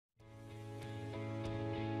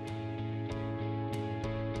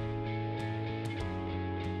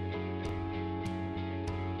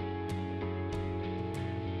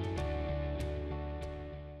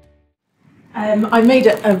I made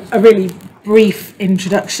a really brief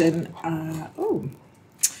introduction.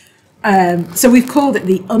 So we've called it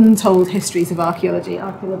the Untold Histories of Archaeology,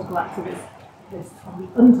 Archaeological Activists on the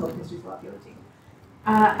Untold Histories of Archaeology.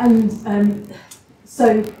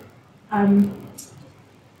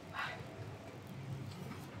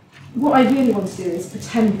 What I really want to do is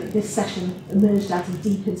pretend that this session emerged out of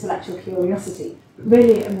deep intellectual curiosity.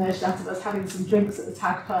 Really it emerged out of us having some drinks at the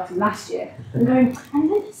tag party last year and going, and then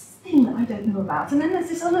there's this thing that I don't know about, and then there's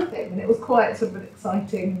this other thing, and it was quite sort of an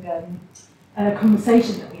exciting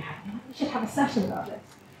conversation that we had. We should have a session about it.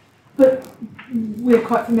 But we're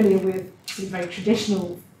quite familiar with some very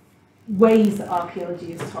traditional ways that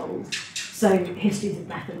archaeology is told. So histories of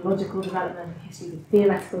methodological development, histories of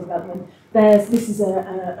theoretical development. This is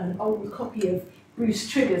an old copy of Bruce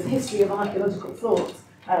Trigger's History of Archaeological Thought,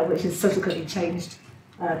 which has subsequently changed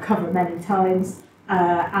cover many times.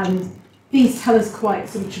 And these tell us quite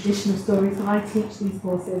sort of traditional stories. So I teach these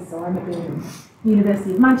courses, so I'm at the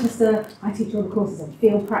University of Manchester. I teach all the courses on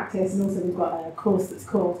field practice, and also we've got a course that's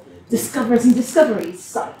called Discoveries and Discoveries,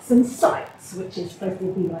 Sites and Sites, which is supposed to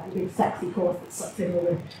be like a big sexy course that sucks in all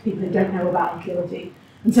the people who don't know about archaeology.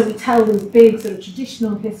 And so we tell these big sort of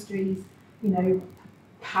traditional histories, you know,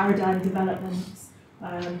 paradigm developments,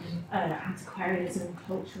 antiquarianism,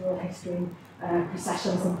 cultural history,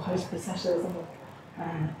 processions and post-processionalism,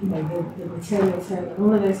 you know, the material turn and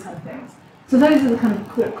all of those kind of things. So those are the kind of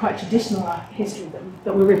quite traditional history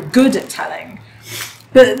that we're really good at telling.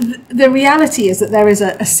 But the reality is that there is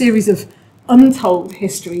a series of untold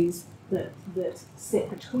histories that sit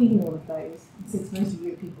between all of those. And since most of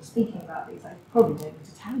you are people speaking about these, I probably don't need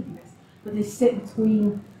to tell you this, but they sit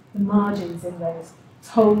between the margins in those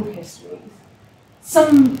told histories.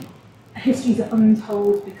 Some histories are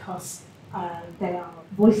untold because they are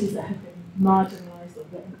voices that have been marginalised or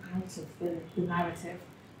written out of the narrative.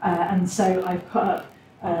 And so I put up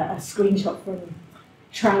a screenshot from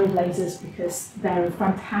Trailblazers because they're a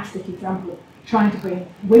fantastic example of trying to bring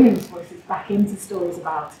women's voices back into stories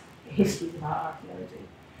about histories about archaeology.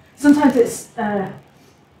 Sometimes it's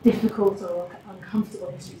difficult or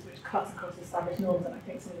uncomfortable histories which cut across established norms, and I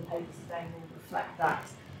think some of the papers today will reflect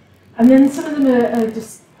that. And then some of them are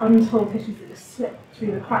just untold histories that just slip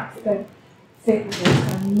through the cracks, that don't fit with those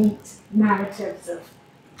kind of neat narratives of,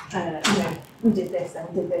 you know, we did this, then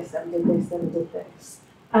we did this, then we did this, then we did this.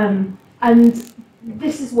 And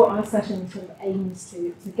this is what our session sort of aims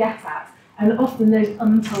to get at. And often those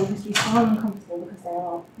untold histories are uncomfortable because there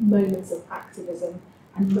are moments of activism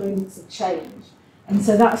and moments of change. And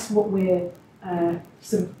so that's what we're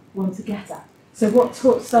sort of want to get at. So what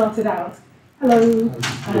talk started out, hello,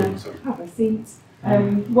 have a seat.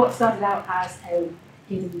 What started out as a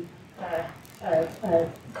giddy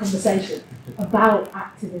conversation about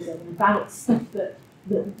activism, about stuff that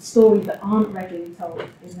stories that aren't regularly told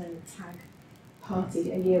in the tag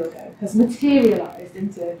party a year ago, has materialised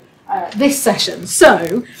into this session.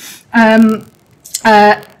 So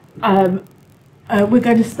we're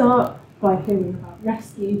going to start by hearing about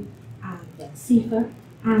rescue and CIFA,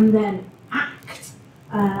 and then ACT,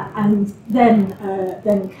 and then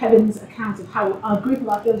Kevin's account of how our group of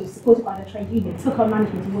archaeologists, supported by their trade union, took on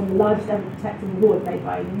management and won the largest ever protecting award made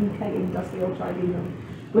by the UK Industrial Tribunal,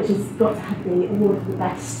 which has got to have the award for the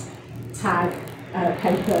best tag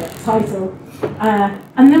paper title.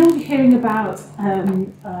 And then we'll be hearing about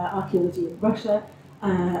archaeology in Russia,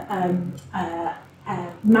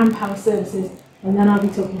 manpower services, and then I'll be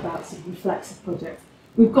talking about sort of reflexive projects.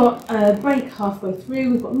 We've got a break halfway through,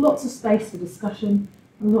 we've got lots of space for discussion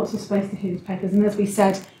and lots of space to hear these papers, and as we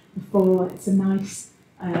said before, it's a nice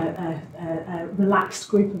relaxed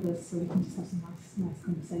group of us, so we can just have some nice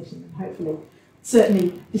conversation, and hopefully,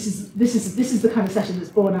 certainly this is the kind of session that's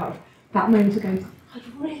born out of that moment of going, I'd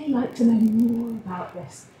really like to know more about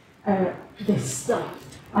this stuff.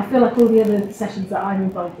 I feel like all the other sessions that I'm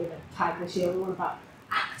involved in at TAG this year are all about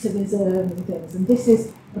activism and things, and this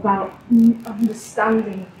is about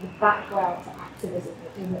understanding the background to activism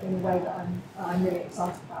in a way that I'm really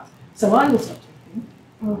excited about. So I will stop talking.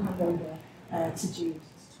 I'll hand over to Jude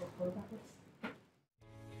to talk all about